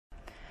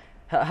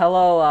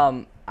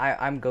Hello,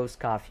 I'm Ghost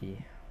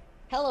Coffee.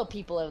 Hello,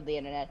 people of the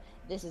internet.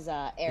 This is You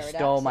Eridox.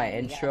 stole my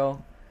and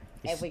intro.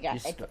 we got You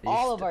st- you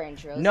all of st- our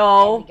intros.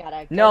 No, and we got a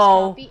Ghost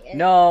no, Coffee, and,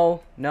 no,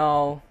 and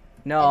then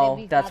no.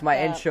 we've That's got my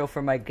the, intro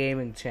for my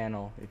gaming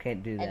channel. You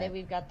can't do And that. then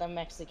we've got the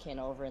Mexican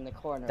over in the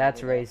corner.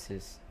 That's over there.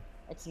 racist.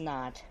 It's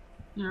not.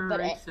 You're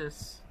But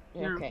racist.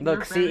 okay. Look,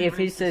 you're see, very if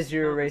he racist, says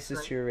you're a you know this, racist,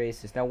 right? you're a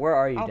racist. Now, where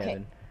are you, Okay.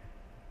 Devin?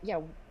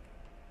 Yeah.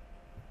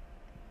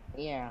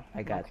 Yeah.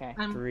 I got Okay.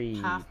 I'm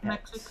 3 half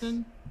pets.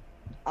 Mexican.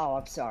 Oh,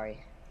 I'm sorry.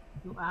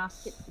 You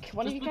ass. Can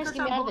one of Just you guys because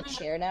get me I'm out of the holding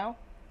chair now?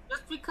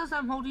 Just because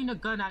I'm holding a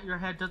gun at your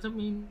head doesn't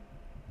mean.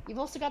 You've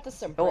also got the Oh,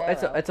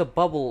 sombrero. it's a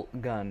bubble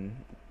gun.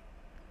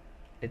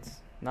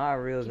 It's not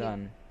a real Can you-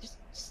 gun. Just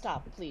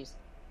stop, please.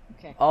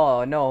 Okay.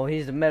 Oh no,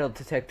 he's a metal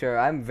detector.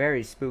 I'm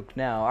very spooked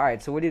now. All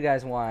right, so what do you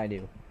guys want to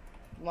do?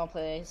 You want to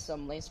play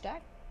some laser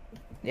tag?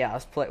 Yeah,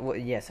 let's play. Well,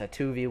 yes, a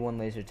 2v1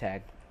 laser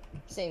tag.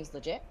 Seems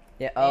legit.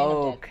 Yeah. And I'm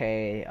dead.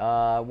 Okay.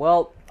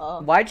 Well,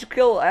 Uh, why'd you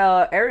kill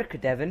Eric,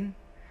 Devin?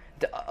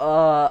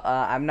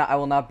 I'm not. I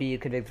will not be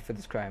convicted for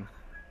this crime.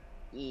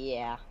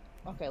 Yeah.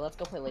 Okay, let's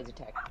go play laser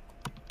tag.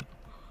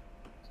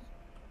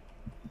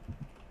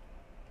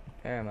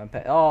 There, my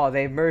pet. Oh,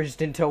 they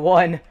merged into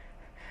one.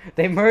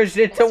 They merged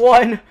into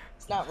one.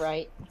 It's not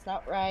right. It's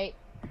not right.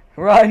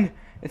 Run!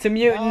 It's a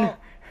mutant. No.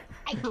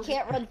 I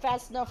can't run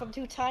fast enough. I'm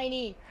too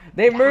tiny.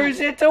 They Guys. merged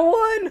into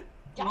one.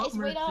 Guys, What wait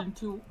merged up.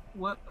 into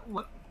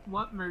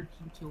what merged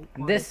into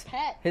what? This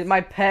Pet.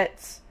 my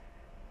pets.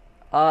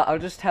 I'll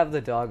just have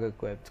the dog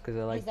equipped because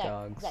I like Zach,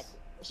 dogs. Zach,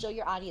 show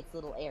your audience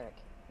little Eric.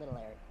 Little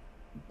Eric.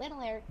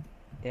 Little Eric.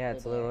 Yeah,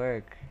 it's a Little little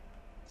Eric.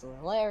 It's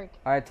little Eric.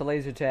 All right, to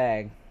laser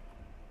tag.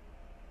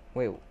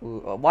 Wait,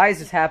 why is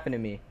this happening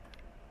to me?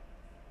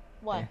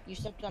 What? Yeah. You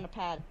stepped on a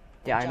pad.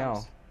 Yeah, It I know.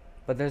 jumps.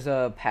 But there's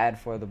a pad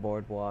for the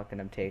boardwalk, and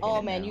I'm taking Oh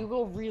it man, now. you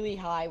go really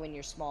high when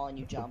you're small and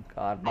you jump.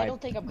 God, I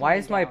don't think I'm why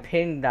coming is my down.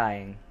 ping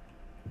dying?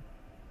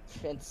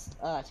 It's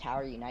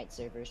Tower Unite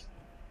servers.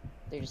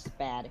 They're just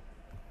bad.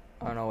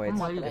 Oh no, wait, I'm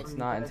it's, waiting it's for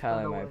not you guys,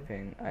 entirely don't my worry.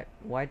 ping.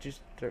 Why'd you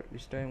start? You're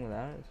starting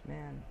without us,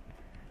 man.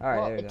 All right,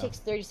 Well, there we it go. takes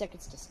 30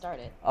 seconds to start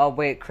it. Oh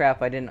wait,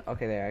 crap! I didn't.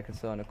 Okay, there. I can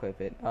still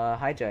unequip it.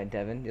 Hi, Giant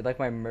Devin. You like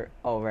my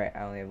Oh right,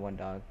 I only have one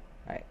dog.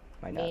 Alright,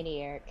 my dog.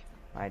 Mini Eric.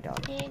 My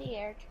dog. Mini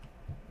Eric.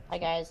 Hi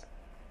guys.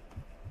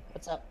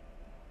 What's up?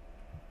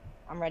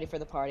 I'm ready for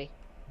the party.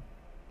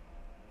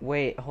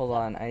 Wait, hold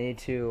on. I need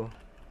to.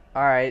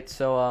 All right,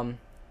 so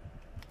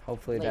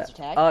hopefully Laser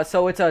that. tag?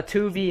 So it's a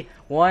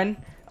 2v1.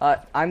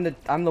 I'm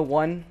the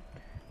one.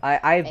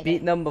 I've Okay.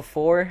 beaten them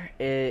before.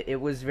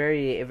 It was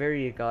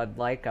very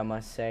godlike, I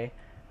must say.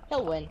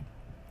 He'll win.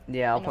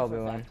 Yeah, I'll I know for probably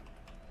a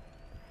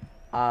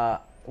win.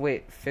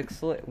 Wait,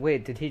 Fixlate.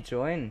 Wait, did he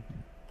join?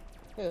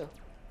 Who?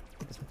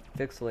 This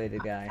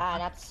Fixlated guy.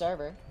 Not the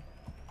server.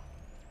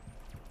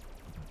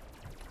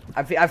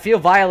 I feel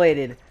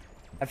violated.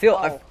 I feel.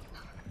 Oh.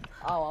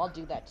 Oh, I'll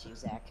do that to you,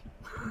 Zach.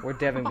 Where'd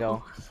Devin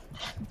go?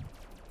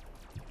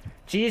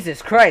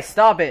 Jesus Christ!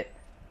 Stop it.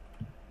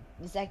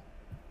 Zach.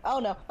 Oh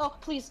no. Oh,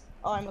 please.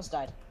 Oh, I almost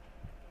died.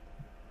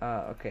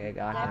 Okay, I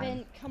got him.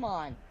 Devin, come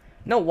on.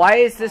 No, why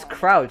is this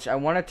crouch? I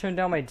want to turn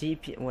down my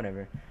DP.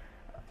 Whatever.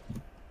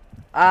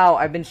 Ow!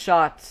 I've been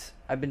shot.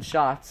 I've been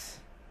shot.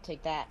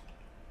 Take that.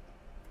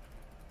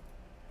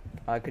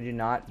 Could you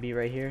not be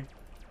right here?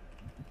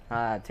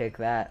 Take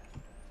that.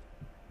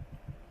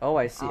 Oh,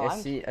 I see. Oh,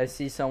 I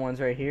see. Someone's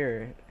right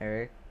here,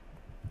 Eric.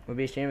 Would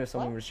be a shame if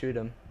someone What? would shoot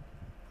him.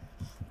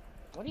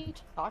 What are you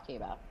talking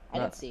about? I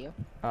Uh, didn't see you.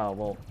 Oh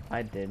well,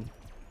 I did.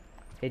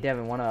 Hey,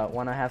 Devin,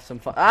 wanna have some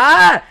fun?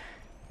 Ah!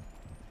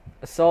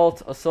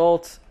 Assault!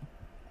 Assault!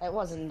 It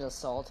wasn't an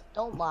assault.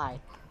 Don't lie.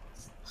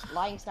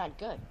 Lying's not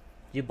good.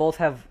 You both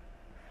have.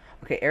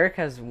 Okay, Eric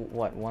has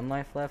what, 1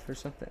 life left or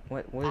something?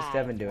 What is I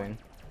Devin have doing?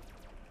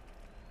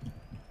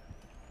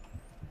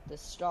 The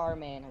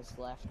Starman has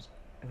left.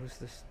 Who's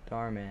the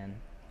Starman?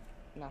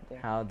 Nothing.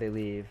 How'd they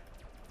leave?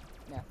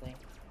 Nothing.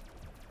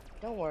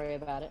 Don't worry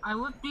about it. I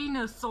was being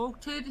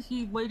assaulted.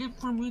 He waited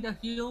for me to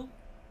heal.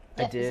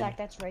 I did. Zach,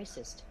 that's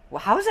racist. Well,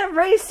 how is that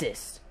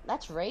racist?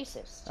 That's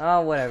racist.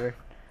 Oh, whatever.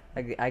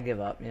 I give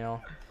up, you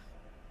know.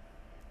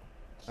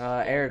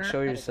 Eric,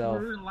 show yourself.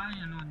 We're relying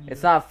on you.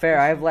 It's not fair.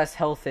 I have less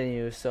health than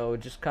you, so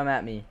just come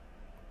at me.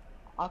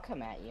 I'll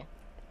come at you.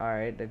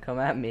 Alright, then come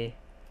at me.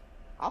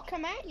 I'll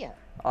come at you.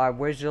 Alright,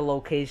 where's your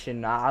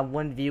location? I'm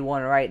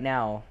 1v1 right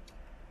now.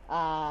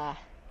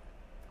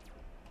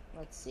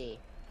 Let's see.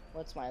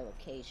 What's my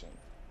location?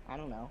 I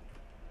don't know.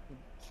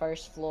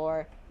 First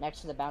floor,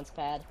 next to the bounce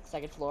pad.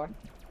 Second floor.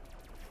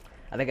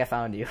 I think I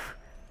found you.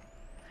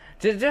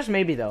 just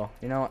maybe, though.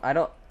 You know, I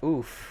don't...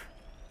 Oof.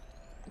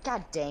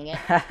 God dang it.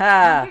 How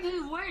Haha. did he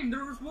win?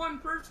 There was one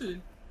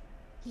person.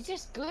 He's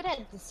just good at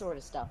this sort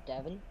of stuff,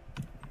 Devin.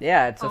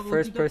 Yeah, it's a Oh, well, he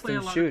does play first-person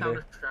a lot of shooter.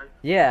 Counter-Strike.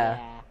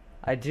 Yeah,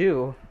 I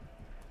do.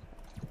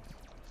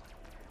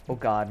 Oh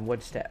god,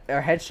 what's that?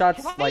 Are headshots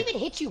Have I like... even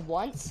hit you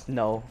once?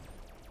 No.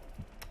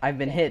 I've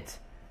been hit.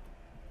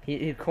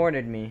 He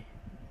cornered me.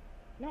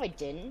 No, I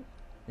didn't.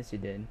 Yes, you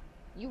did.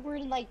 You were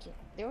in like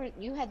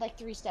you had like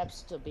 3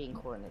 steps to being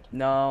cornered.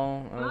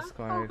 No, I I was thought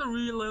cornered. the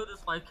reload is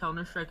like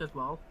Counter-Strike as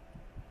well.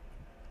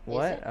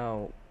 What? it?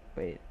 Oh,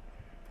 wait.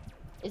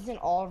 Isn't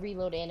all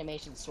reload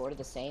animations sort of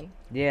the same?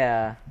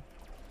 Yeah.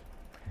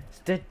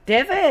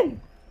 Devin!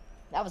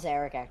 That was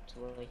Eric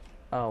actually.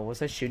 Oh,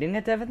 was I shooting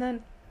at Devin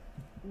then?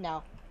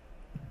 No.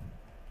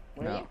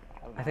 Were No. you?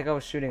 don't I think know. I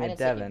was shooting I at didn't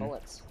see any Devin.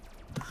 bullets.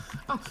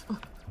 Oh,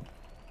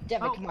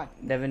 Devin, Oh. come on.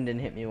 Devin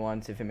didn't hit me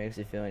once, if it makes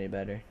you feel any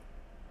better.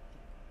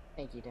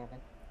 Thank you, Devin.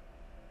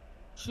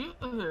 shoot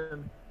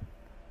him.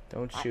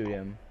 Don't shoot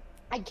him.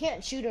 I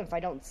can't shoot him if I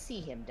don't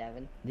see him,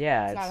 Devin.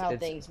 Yeah, That's not how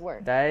things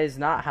work. that is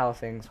not how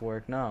things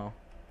work, no.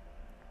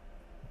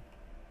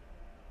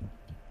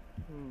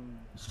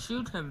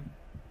 Shoot him.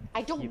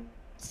 I don't You-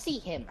 see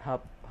him.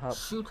 Hup, hup,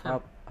 Shoot him.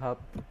 hup,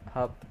 hup,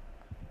 hup,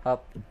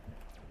 hup.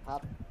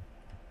 Up.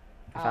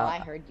 I Oh, found- I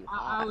heard you.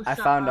 I was I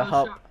shot- found a was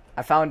hup. shot.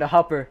 I found a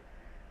hupper.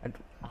 A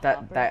That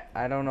hopper?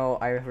 I don't know.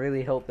 I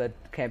really hope that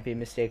can't be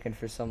mistaken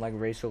for some like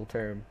racial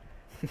term.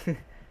 I'm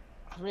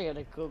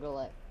gonna Google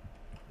it.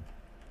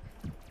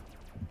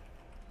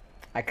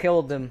 I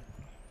killed them.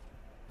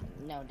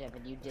 No,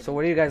 Devin, you didn't. So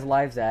what are you guys'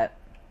 lives at?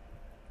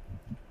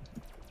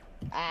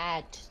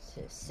 At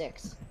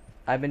 6.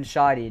 I've been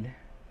shottied.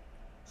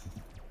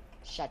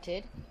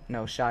 Shutted.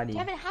 No, shotty.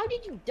 Devin, how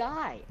did you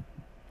die?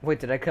 Wait,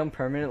 did I come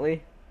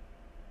permanently?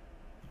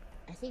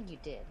 I think you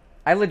did.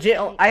 I legit.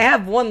 I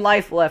have 1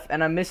 life left,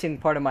 and I'm missing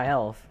part of my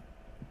health.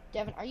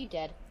 Devin, are you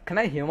dead? Can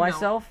I heal No.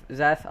 myself? Is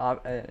that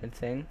a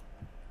thing?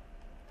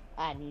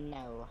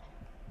 No.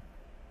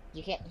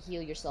 You can't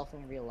heal yourself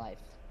in real life.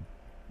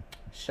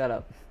 Shut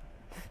up.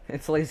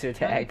 It's laser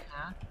tag.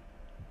 Yeah.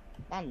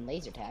 Not in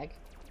laser tag.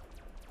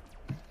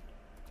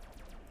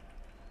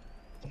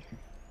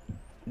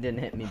 Didn't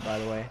hit me, by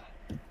the way.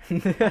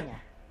 Yeah.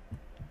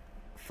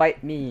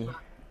 Fight me.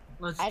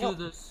 Let's I do don't-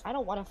 this. I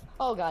don't want to.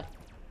 Oh god.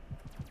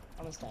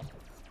 Almost died.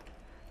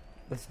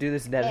 Let's do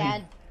this, Devin.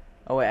 And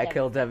Oh wait, I Devin.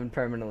 killed Devin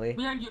permanently.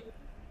 Behind you.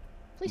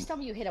 please tell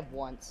me you hit him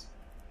once.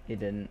 He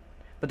didn't.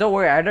 But don't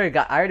worry, I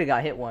already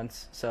got hit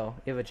once, so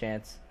you have a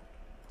chance.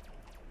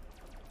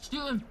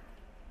 Shoot him.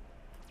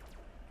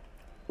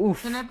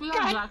 Oof. Can I be on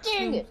God Jack's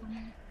dang team?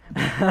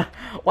 it.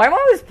 Why am I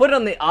always put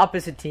on the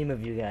opposite team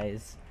of you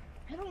guys?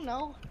 I don't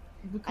know.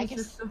 Because guess-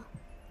 you're so...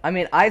 I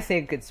mean, I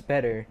think it's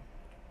better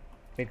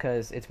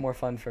because it's more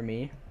fun for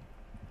me.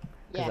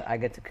 Because Yeah. I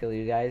get to kill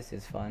you guys.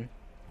 It's fun.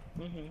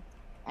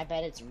 I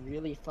bet it's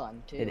really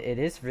fun too. It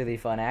is really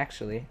fun,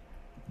 actually.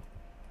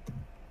 You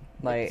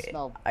Like,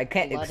 smell I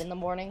can't. blood in the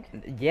morning.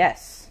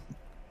 Yes.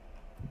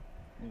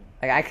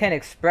 Like, I can't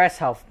express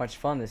how much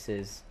fun this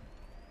is.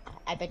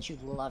 I bet you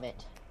love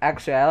it.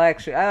 Actually,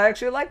 I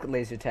actually like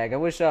laser tag. I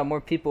wish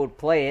more people would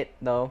play it,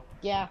 though.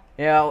 Yeah.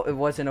 Yeah, it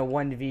wasn't a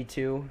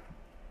 1v2.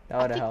 That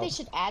I would have think helped. they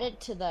should add it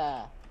to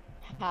the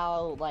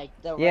how like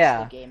the rest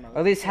Yeah, of the game mode. or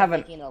at least They're have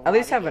an making a at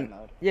least lobby have game an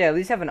mode. yeah, at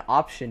least have an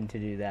option to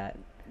do that.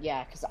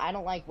 Yeah, because I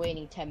don't like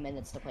waiting 10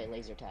 minutes to play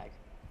laser tag.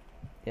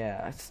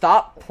 Yeah,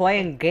 stop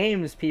playing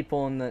games,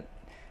 people in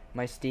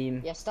my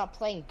Steam. Yeah, stop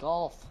playing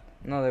golf.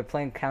 No, they're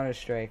playing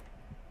Counter-Strike.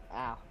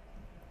 Ow.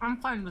 I'm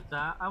fine with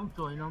that. I'll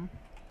join them.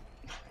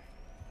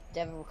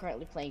 Devin, we're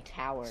currently playing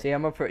Tower. See,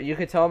 you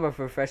could tell I'm a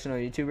professional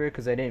YouTuber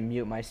because I didn't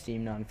mute my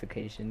Steam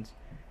notifications.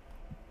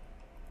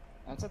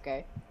 That's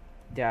okay.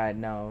 Yeah,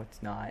 no,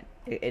 it's not.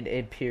 It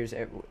appears.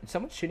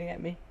 Someone's shooting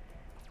at me.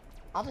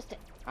 I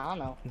don't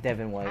know.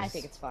 Devin was. I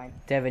think it's fine.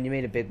 Devin, you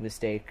made a big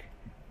mistake.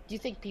 Do you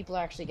think people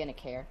are actually gonna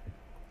care?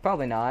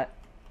 Probably not.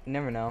 You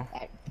never know.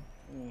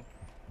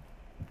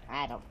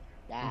 I don't.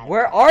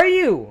 Where are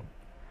you?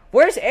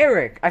 Where's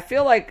Eric? I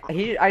feel like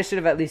I should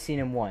have at least seen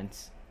him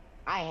once.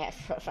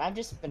 I've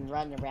just been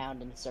running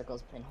around in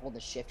circles and holding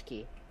the shift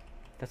key.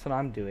 That's what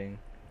I'm doing.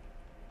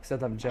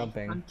 Except I'm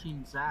jumping.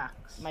 Hunting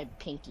Zax. My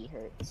pinky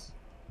hurts.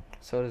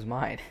 So does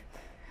mine.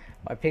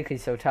 My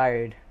pinky's so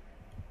tired.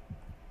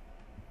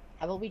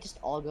 How about we just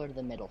all go to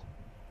the middle?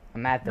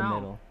 I'm at the No.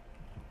 middle.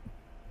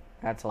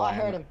 That's all Oh, I I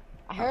heard am. him.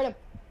 I heard him.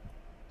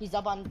 He's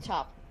up on the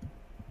top.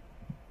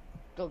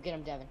 Go get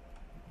him, Devin.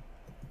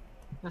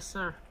 Yes,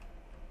 sir.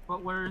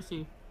 But where is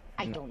he?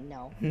 I don't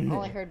know.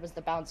 All I heard was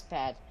the bounce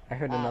pad. I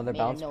heard another made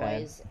bounce a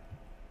pad. noise,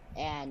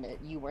 and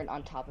you weren't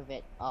on top of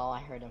it. Oh, I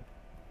heard him.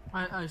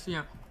 I see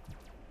him.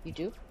 You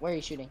do? Where are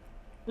you shooting?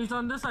 He's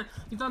on this side.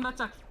 He's on that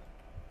side.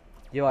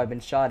 Yo, I've been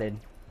shotted.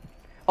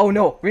 Oh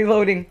no,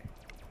 reloading.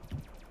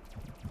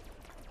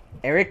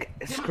 Eric,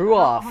 screw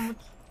off. How much-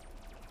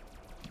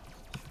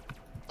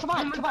 Come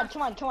on, come on,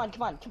 come on, come on,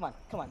 come on, come on,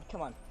 come on,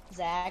 come on.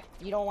 Zach,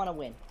 you don't want to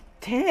win.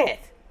 Dang it.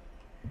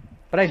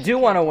 But I do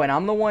want to win.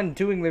 I'm the one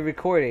doing the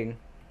recording.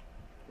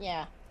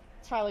 Yeah.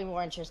 It's probably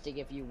more interesting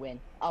if you win.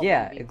 Oh,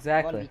 Yeah, 1v,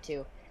 exactly.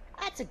 1v2.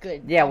 That's a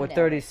good Yeah, with thumbnail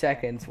 30 right there.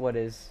 seconds, what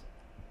is?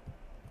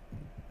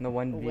 The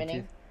 1v2?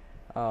 Winning?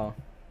 Oh.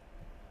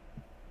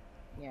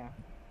 Yeah.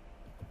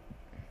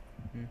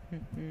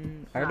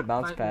 I heard a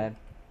bounce Fight me. pad.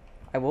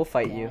 I will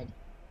fight Yeah, you.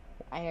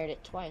 I heard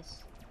it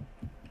twice.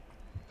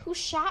 Who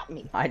shot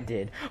me? I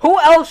did. Who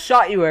else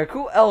shot you, Eric?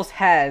 Who else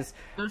has?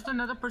 There's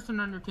another person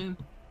on your team.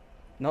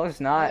 No, it's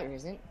not. There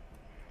isn't.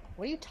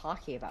 What are you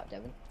talking about,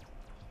 Devin?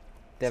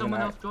 Devin,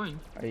 Someone else joined.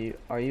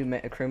 are you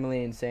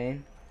criminally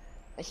insane?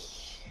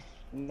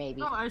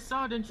 Maybe. No, I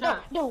saw it in No,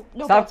 chat. no,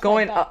 no. Stop bounce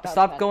going pad, up. bounce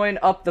Stop pad. going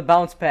up the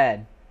bounce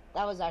pad.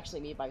 That was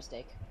actually me by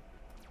mistake.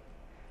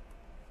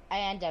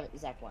 And Devin,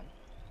 Zach won,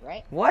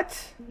 right?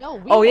 What? No,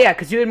 we Oh won. yeah,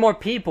 because you had more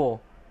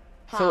people.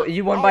 So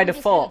you won by we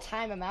default. Just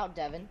gotta time him out,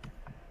 Devin.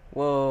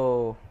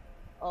 Whoa.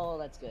 Oh,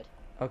 that's good.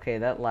 Okay,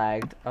 that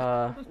lagged.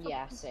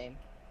 Yeah, same.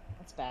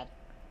 That's bad.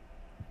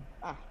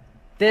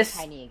 This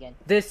Tiny again.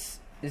 this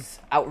is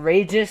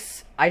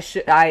outrageous. I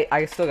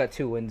still got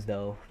 2 wins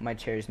though. My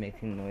chair's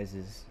making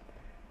noises.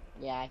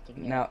 Yeah, I can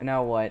hear.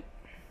 Now what?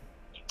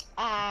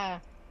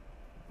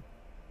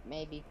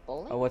 Maybe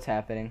bowling. Oh, what's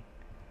happening?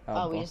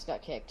 Oh, we just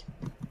got kicked.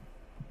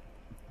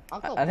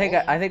 I think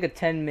a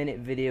 10-minute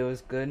video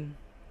is good.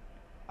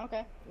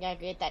 Okay. You gotta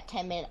get that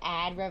 10-minute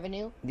ad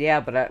revenue.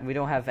 Yeah, but we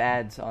don't have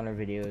ads on our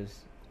videos.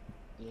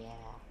 Yeah.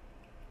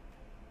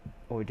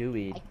 Or do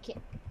we?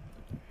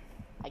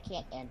 I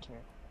can't enter.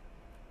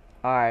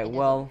 All right. It doesn't-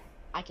 Well.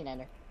 I can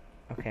enter.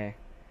 Okay.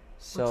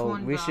 So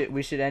one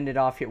we should end it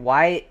off here.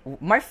 Why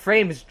my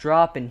frame is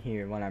dropping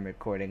here when I'm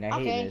recording? I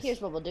hate Okay, this.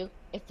 here's what we'll do.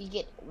 If you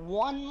get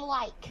 1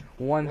 like,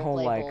 One we'll whole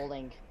play like.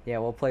 bowling. Yeah,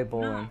 we'll play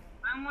bowling. No,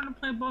 I want to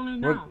play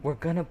bowling We're now. we're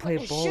gonna play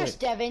bowling. Shush,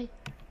 Devin.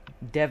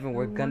 Devin,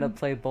 we're gonna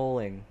play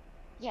bowling.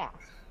 Yeah.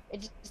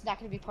 It's not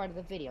gonna be part of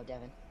the video,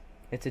 Devin.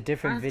 It's a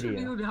different I have to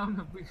video. kneel down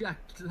to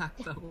react to that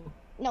though.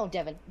 No,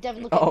 Devin.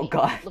 Devin, look at Oh, me.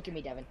 God. Look at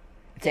me, Devin.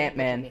 It's Devin,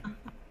 look at Ant-Man. me.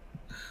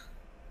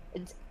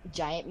 It's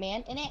Giant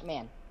Man and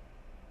Ant-Man.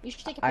 You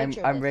should take a I'm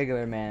picture of this.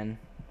 regular man.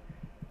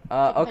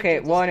 a Okay. picture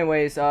of Well,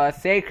 this. anyways,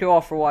 thank you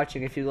all for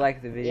watching. If you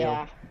liked the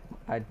video,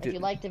 Yeah. do. If you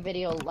like the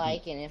video,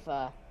 like, and if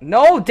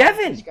No,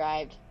 Devin.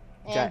 subscribed,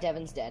 and Gi-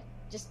 Devin's dead.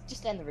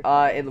 Just end the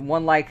recording.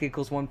 1 like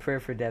equals 1 prayer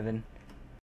for Devin.